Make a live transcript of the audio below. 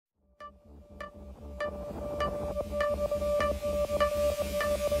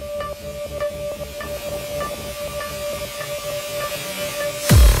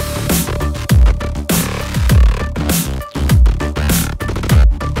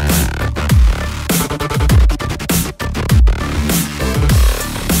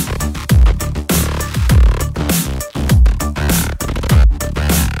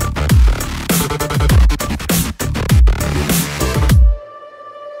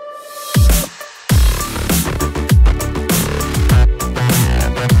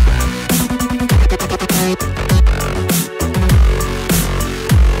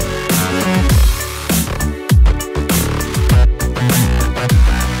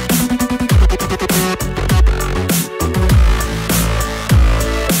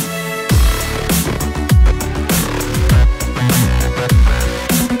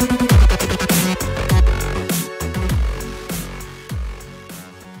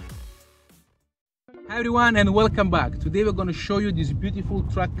Hi everyone and welcome back. Today we're going to show you this beautiful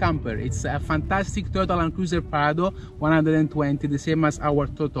truck camper. It's a fantastic Toyota Landcruiser Prado 120, the same as our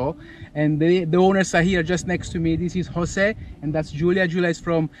Toto. And the owners are here just next to me. This is Jose and that's Julia. Julia is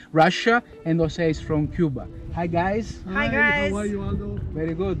from Russia and Jose is from Cuba. Hi guys. Hi guys. How are you, Aldo?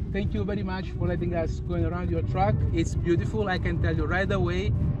 Very good. Thank you very much for letting us go around your truck. It's beautiful. I can tell you right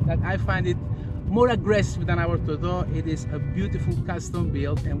away that I find it more aggressive than our Toto. It is a beautiful custom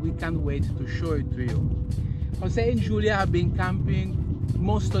build and we can't wait to show it to you. Jose and Julia have been camping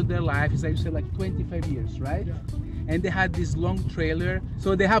most of their life, as I said, like 25 years, right? Yeah. And they had this long trailer,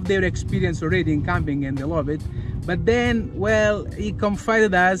 so they have their experience already in camping and they love it. But then, well, he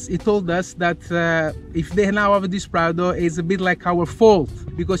confided us, he told us that if they now have this Prado, it's a bit like our fault,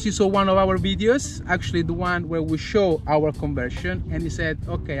 because he saw one of our videos, actually the one where we show our conversion, and he said,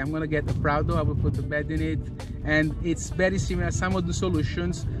 okay, I'm gonna get a Prado, I will put a bed in it, and it's very similar. Some of the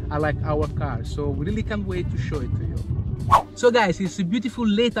solutions are like our car, so we really can't wait to show it to you. So guys, it's a beautiful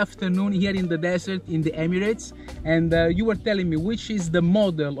late afternoon here in the desert in the Emirates, and you were telling me which is the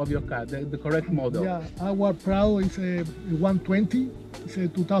model of your car, the correct model. Yeah, our Prado is a 120. It's a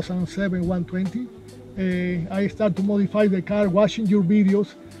 2007 120. I start to modify the car, watching your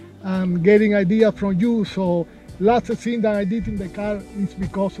videos and getting ideas from you. So last thing that I did in the car is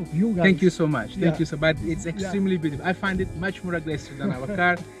because of you guys. Thank you so much. Thank you so much. But it's extremely Yeah. beautiful. I find it much more aggressive than our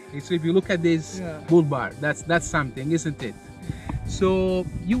car. So if you look at this bull bar, that's something, isn't it? So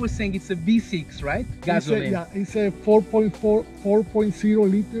you were saying it's a V6, right? Gasoline. It's a 4.0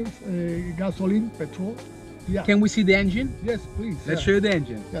 liters gasoline petrol. Yeah. Can we see the engine? Yes, please. Let's show you the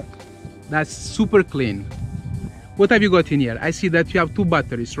engine. Yeah. That's super clean. What have you got in here? I see that you have two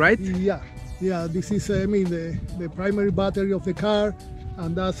batteries, right? Yeah. This is the primary battery of the car,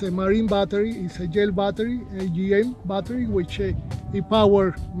 and that's a marine battery. It's a gel battery, a GM battery, which it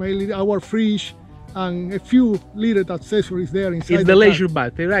power mainly our fridge and a few little accessories there inside. It's the leisure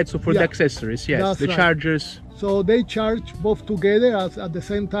battery, right? So for the accessories, yes, that's the right. chargers. So they charge both together at the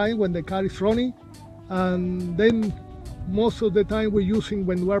same time when the car is running, and then most of the time we're using,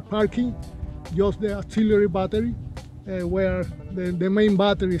 when we're parking, just the auxiliary battery, where the main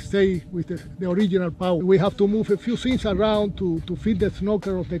battery stay with the original power. We have to move a few things around to fit the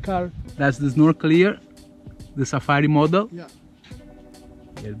snorkel of the car. That's the snorkel here, the Safari model. Yeah.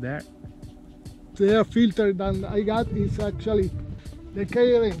 Here there. The air filter that I got is actually the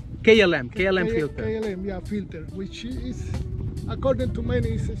KLM filter. KLM, filter, which is, according to many,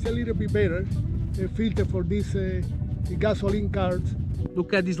 is a little bit better filter for these gasoline cars.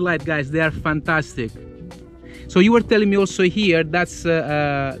 Look at these lights, guys, they are fantastic. So you were telling me also here that's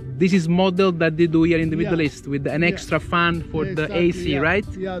this is model that they do here in the Middle East with an extra fan for the AC, right?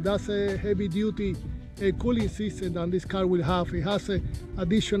 Yeah, that's a heavy duty cooling system that this car will have. It has an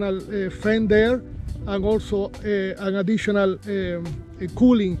additional fan there, and also an additional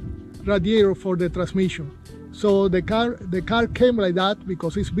cooling radiator for the transmission. So the car came like that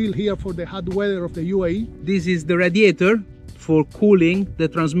because it's built here for the hot weather of the UAE. This is the radiator for cooling the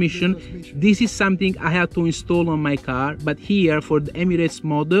transmission. This is something I had to install on my car, but here for the Emirates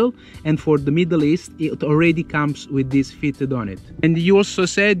model and for the Middle East, it already comes with this fitted on it. And you also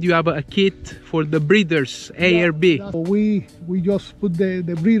said you have a kit for the breathers, A or B. We just put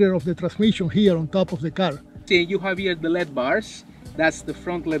the breather of the transmission here on top of the car. See, you have here the LED bars. That's the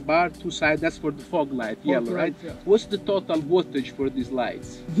front LED bar, two sides, that's for the fog light, yellow, right? Yeah. What's the total wattage for these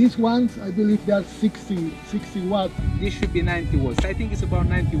lights? These ones, I believe they are 60 watts. This should be 90 watts. I think it's about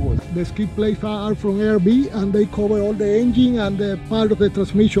 90 watts. The skid plates are from ARB, and they cover all the engine and the part of the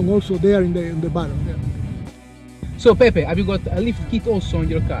transmission also there in the bottom. Yeah. So Pepe, have you got a lift kit also on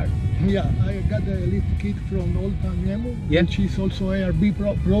your car? Yeah, I got the lift kit from Old Nemo, which is also ARB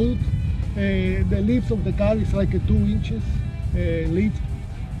product. The lift of the car is like a 2 inches lift,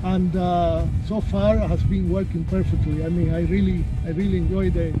 and so far has been working perfectly. I mean, I really enjoy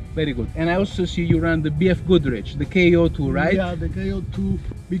the. Very good. And I also see you run the BF Goodrich, the KO2, right? Yeah, the KO2,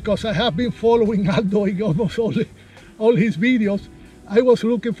 because I have been following Aldo in almost all his videos. I was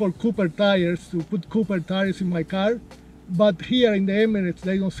looking for Cooper tires, to put Cooper tires in my car, but here in the Emirates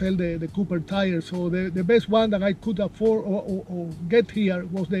they don't sell the Cooper tires, so the best one that I could afford or get here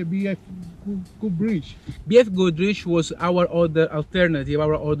was the BF Goodrich. BF Goodrich was our other alternative,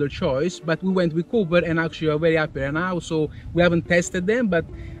 our other choice, but we went with Cooper and actually are very happy right now. So we haven't tested them, but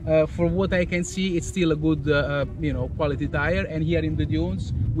for what I can see, it's still a good quality tire. And here in the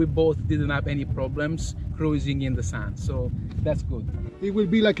dunes, we both didn't have any problems cruising in the sand, so that's good. It will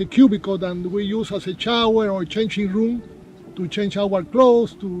be like a cubicle that we use as a shower or changing room to change our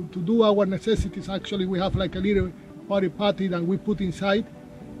clothes, to do our necessities. Actually, we have like a little party that we put inside,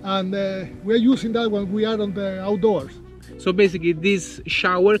 and we're using that when we are on the outdoors. So basically this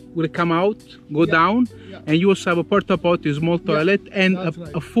shower will come out, go down, and you also have a porta potty, small toilet, and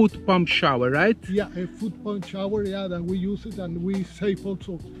a foot pump shower, right? Yeah, a foot pump shower, yeah, that we use it, and we save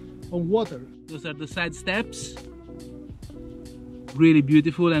also on water. Those are the side steps. Really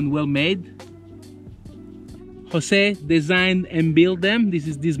beautiful and well made. Jose designed and built them. This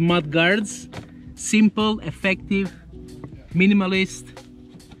is these mud guards. Simple, effective, minimalist,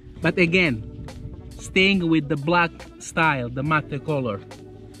 but again, staying with the black style, the matte color.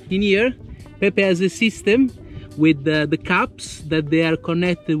 In here, Pepe has a system with the caps that they are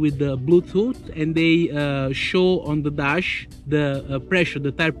connected with the Bluetooth, and they show on the dash the pressure,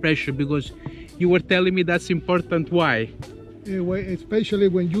 the tire pressure, because you were telling me that's important. Why? Especially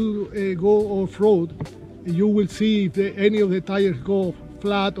when you go off-road, you will see if any of the tires go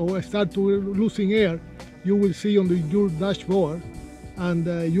flat or start to losing air. You will see on your dashboard, and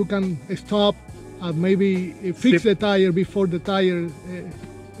you can stop and maybe fix the tire before the tire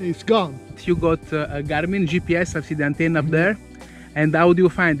is gone. You got a Garmin GPS. I see the antenna up there. And how do you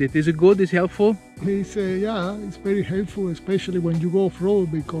find it? Is it good? Is it helpful? It's, yeah, it's very helpful, especially when you go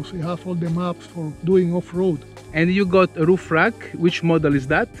off-road, because you have all the maps for doing off-road. And you got a roof rack. Which model is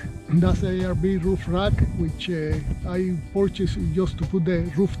that? That's a ARB roof rack, which I purchased just to put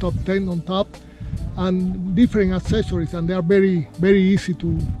the rooftop tent on top, and different accessories, and they are very easy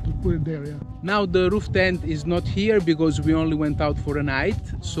to put it there. Yeah. Now the roof tent is not here because we only went out for a night,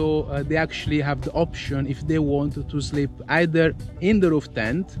 so they actually have the option if they want to sleep either in the roof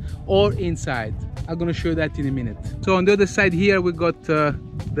tent or inside. I'm gonna show you that in a minute. So on the other side here we got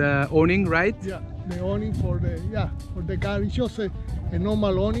the awning, right? Yeah, the awning for the car. It's just a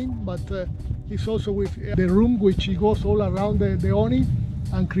normal awning, but it's also with the room which goes all around the awning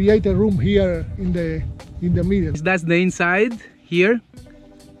and create a room here in the middle. That's the inside here.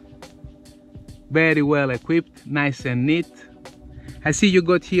 Very well equipped, nice and neat. I see you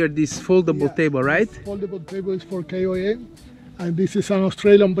got here this foldable table, right? This foldable table is for KOM, and this is an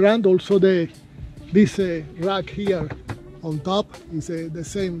Australian brand. Also, this rack here on top is the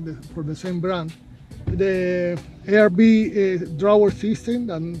same for the same brand. The ARB drawer system,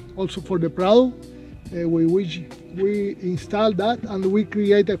 and also for the Prado, which we installed that, and we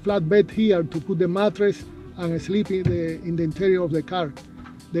create a flat bed here to put the mattress and sleep in the interior of the car.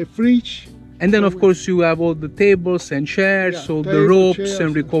 The fridge. And then, of course, you have all the tables and chairs, all the ropes chairs,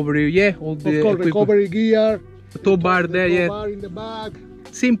 and recovery, all the equipment. Recovery gear, the tow bar there, tow bar in the back.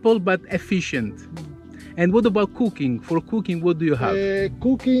 Simple but efficient. And what about cooking? For cooking, what do you have?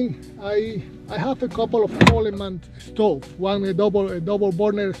 Cooking, I have a couple of Coleman stoves. One a double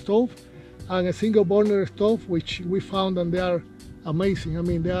burner stove and a single burner stove, which we found, and they are amazing. I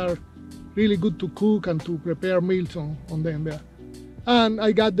mean, they are really good to cook and to prepare meals on them there. And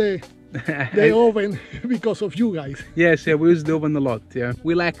I got the oven because of you guys. Yes, yeah, we use the oven a lot. Yeah,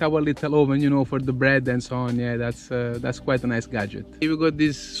 we like our little oven, you know, for the bread and so on. Yeah, that's quite a nice gadget. Here we got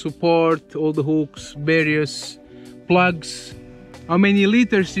this support, all the hooks, various plugs. How many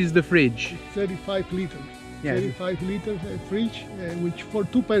liters is the fridge? 35 liters. Yeah. 35 liters fridge, which for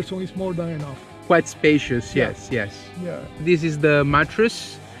 2 persons is more than enough. Quite spacious. Yes, yes. Yeah. This is the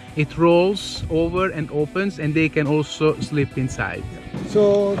mattress. It rolls over and opens, and they can also sleep inside.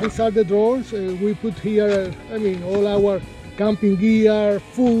 So these are the drawers. We put here, I mean, all our camping gear,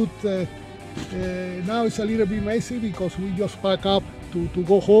 food. Now it's a little bit messy because we just pack up to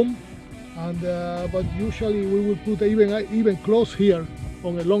go home. And but usually we will put even clothes here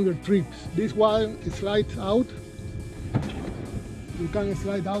on a longer trips. This one slides out. You can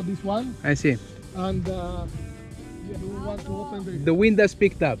slide out this one. I see. And we want to open the wind has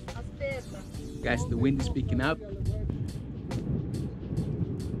picked up. Guys, the wind is picking up.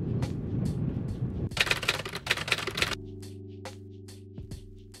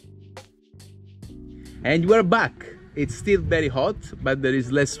 And we're back. It's still very hot, but there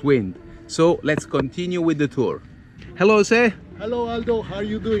is less wind. So let's continue with the tour. Hello, Jose. Hello, Aldo. How are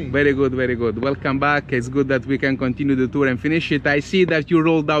you doing? Very good, very good. Welcome back. It's good that we can continue the tour and finish it. I see that you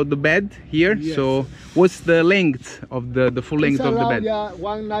rolled out the bed here. Yes. So what's the length of the full length of the bed? Yeah,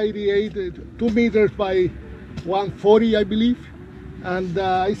 198, 2 meters by 140, I believe. And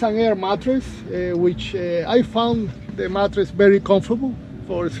it's an air mattress, which I found the mattress very comfortable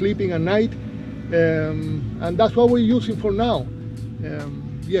for sleeping at night. And that's what we're using for now.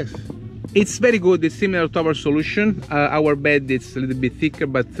 Yes. It's very good. It's similar to our solution. Our bed is a little bit thicker,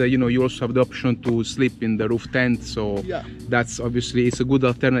 but you know, you also have the option to sleep in the roof tent, so yeah, that's obviously it's a good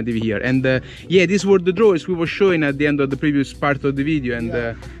alternative here. And yeah, these were the drawers we were showing at the end of the previous part of the video,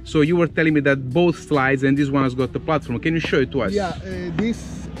 and so you were telling me that both slides and this one has got the platform. Can you show it to us? Yeah, these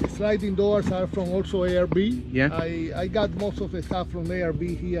sliding doors are from also ARB. Yeah, I got most of the stuff from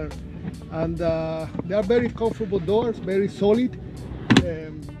ARB here, and they are very comfortable doors, very solid.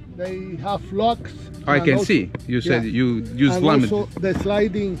 They have locks. I can see. You said you use laminate. Also the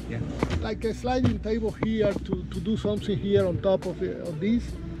sliding, like a sliding table here to do something here on top of this,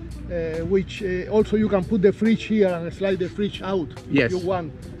 which also you can put the fridge here and slide the fridge out if you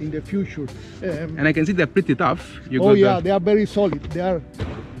want in the future. And I can see they're pretty tough. They are very solid. They are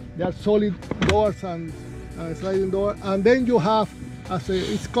solid doors and sliding door. And then you have,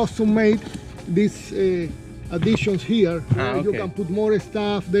 it's custom made, this additions here. You can put more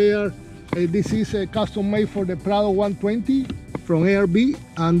stuff there. This is custom made for the Prado 120 from ARB,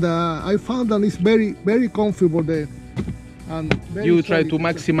 and I found that it's very comfortable there. And you try to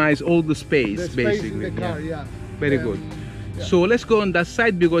maximize all the space basically. In the car, very good. So let's go on that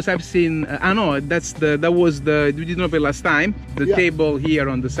side, because I've seen I know that was the we did not pay last time, the table here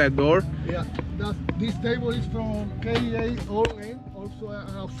on the side door. Yeah, this table is from KA, also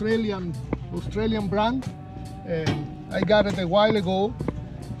an Australian brand. I got it a while ago,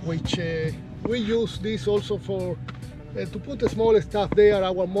 which we use this also for to put the small stuff there,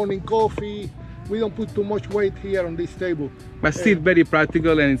 our morning coffee. We don't put too much weight here on this table. But still very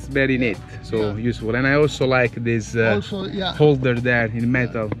practical, and it's very neat, so useful. And I also like this holder there in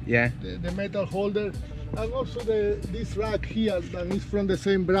metal. The metal holder. And also this rack here that is from the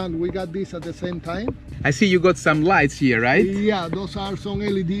same brand. We got this at the same time. I see you got some lights here, right? Yeah, those are some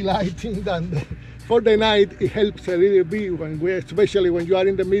LED lighting that for the night it helps a little bit especially when you are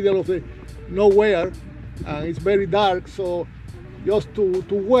in the middle of the nowhere and it's very dark. So just to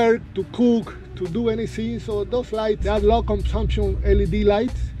work, to cook, to do anything. So those lights, they are low consumption LED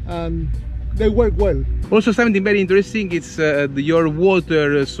lights, and they work well. Also something very interesting, it's your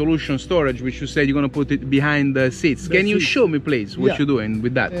water solution storage, which you said you're going to put it behind the seats. Can you show me please what you're doing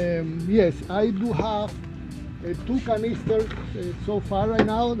with that? Yes, I do have 2 canisters so far right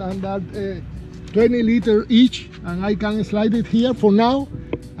now, and that 20 liters each, and I can slide it here for now,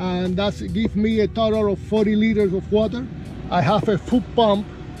 and that gives me a total of 40 liters of water. I have a foot pump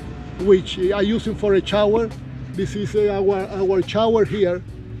which I use it for a shower. This is our shower here.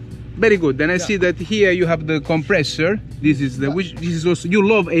 Very good. Then I see that here you have the compressor. This is this is also, you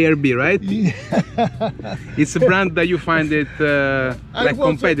love ARB, right? Yeah. It's a brand that you find it like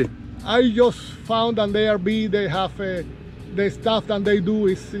competitive. I just found on ARB they have the stuff that they do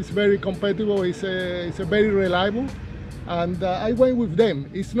is very compatible. It's a very reliable, and I went with them.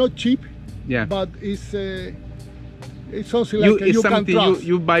 It's not cheap, but it's something like you can trust.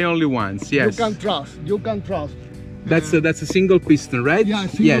 You buy only once. Yes. You can trust. You can trust. That's a single piston, right?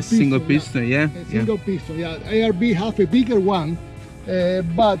 Yeah, single piston. Yeah. Single piston. Yeah. ARB have a bigger one,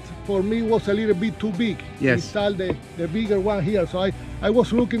 but for me it was a little bit too big. Yes. Install the bigger one here. So I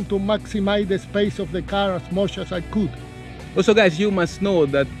was looking to maximize the space of the car as much as I could. Also, guys, you must know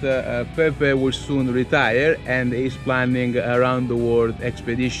that Pepe will soon retire and is planning a around the world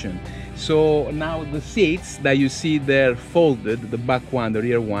expedition. So now the seats that you see there folded, the back one, the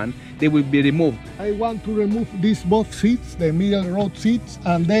rear one, they will be removed. I want to remove these both seats, the middle row seats,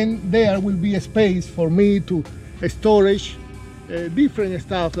 and then there will be a space for me to storage different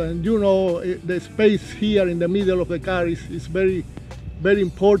stuff. And you know, the space here in the middle of the car is very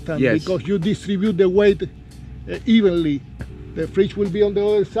important, because you distribute the weight evenly. The fridge will be on the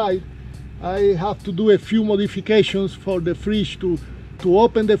other side. I have to do a few modifications for the fridge to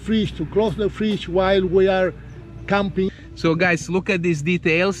open the fridge, to close the fridge while we are camping. So guys, look at these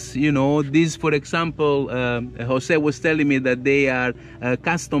details. You know, these, for example, Jose was telling me that they are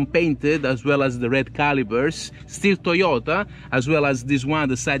custom painted, as well as the red calibers, still Toyota, as well as this one,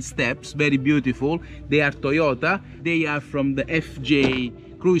 the side steps, very beautiful. They are Toyota. They are from the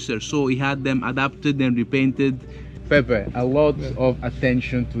FJ Cruiser, so he had them adapted and repainted. Pepe, a lot of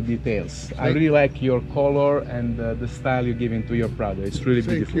attention to details. I really like your color and the style you're giving to your Prado. It's really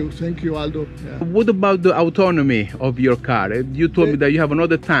beautiful. Thank you, Aldo. Yeah. What about the autonomy of your car? You told me that you have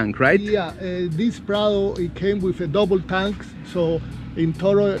another tank, right? Yeah, this Prado, it came with a double tank, so in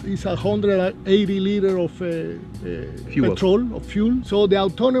total it's 180 liters of fuel. So the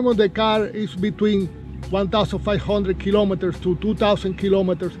autonomy of the car is between 1,500 kilometers to 2,000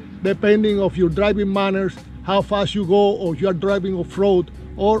 kilometers, depending on your driving manners, how fast you go, or you are driving off-road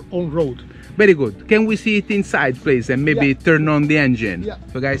or on-road. Very good. Can we see it inside, please, and maybe turn on the engine? Yeah.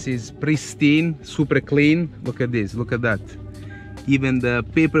 So guys, it's pristine, super clean. Look at this, look at that. Even the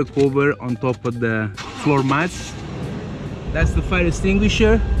paper cover on top of the floor mats. That's the fire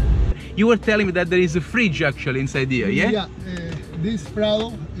extinguisher. You were telling me that there is a fridge actually inside here, yeah? Yeah, this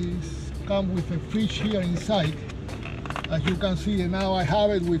Prado comes with a fridge here inside. As you can see, and now I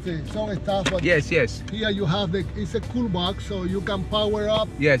have it with some stuff. But yes. here you have it's a cool box, so you can power up.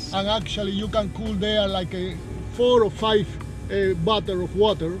 Yes. And actually you can cool there like a 4 or 5 bottle of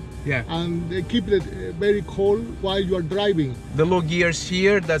water. Yeah. And they keep it very cold while you are driving. The low gears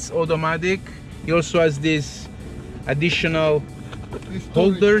here, that's automatic. He also has this additional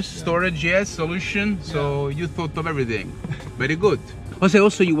storage, yes, solution. So you thought of everything. Very good. Jose,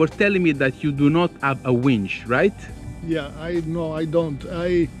 also you were telling me that you do not have a winch, right? Yeah, I don't.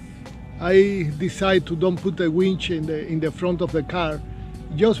 I decide to don't put a winch in the front of the car,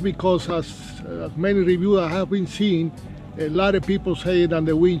 just because as many reviews I have been seeing, a lot of people say that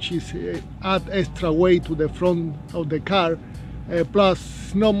the winch is add extra weight to the front of the car,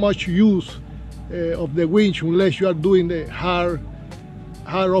 plus not much use of the winch unless you are doing the hard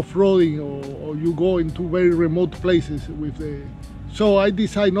off-roading or you go into very remote places with the. So I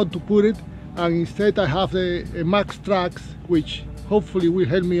decide not to put it. And instead I have a Max Tracks, which hopefully will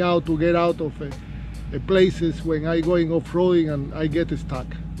help me out to get out of places when I going off-roading and I get stuck.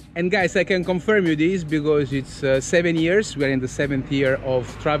 And guys, I can confirm you this because it's 7 years, we're in the 7th year of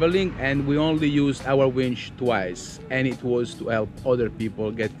traveling, and we only used our winch twice, and it was to help other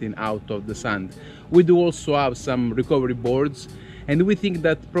people getting out of the sand. We do also have some recovery boards, and we think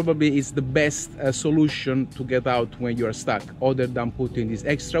that probably is the best solution to get out when you're stuck, other than putting this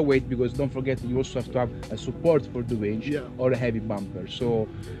extra weight, because don't forget you also have to have a support for the winch or a heavy bumper. So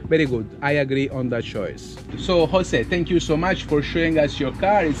very good, I agree on that choice. So Jose, thank you so much for showing us your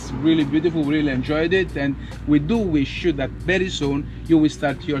car. It's really beautiful, we really enjoyed it, and we do wish you that very soon you will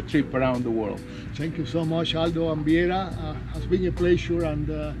start your trip around the world. Thank you so much, Aldo and Viera. It's been a pleasure,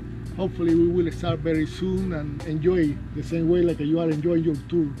 and hopefully we will start very soon and enjoy the same way like you are enjoying your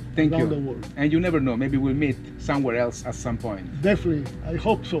tour around the world. And you never know, maybe we'll meet somewhere else at some point. Definitely, I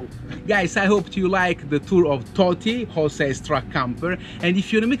hope so. Guys, I hope you like the tour of Toti, Jose's truck camper. And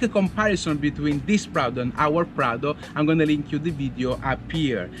if you want to make a comparison between this Prado and our Prado, I'm going to link you the video up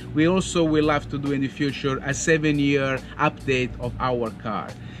here. We also will have to do in the future a 7-year update of our car.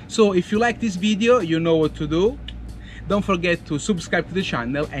 So if you like this video, you know what to do. Don't forget to subscribe to the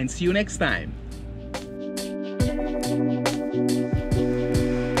channel and see you next time.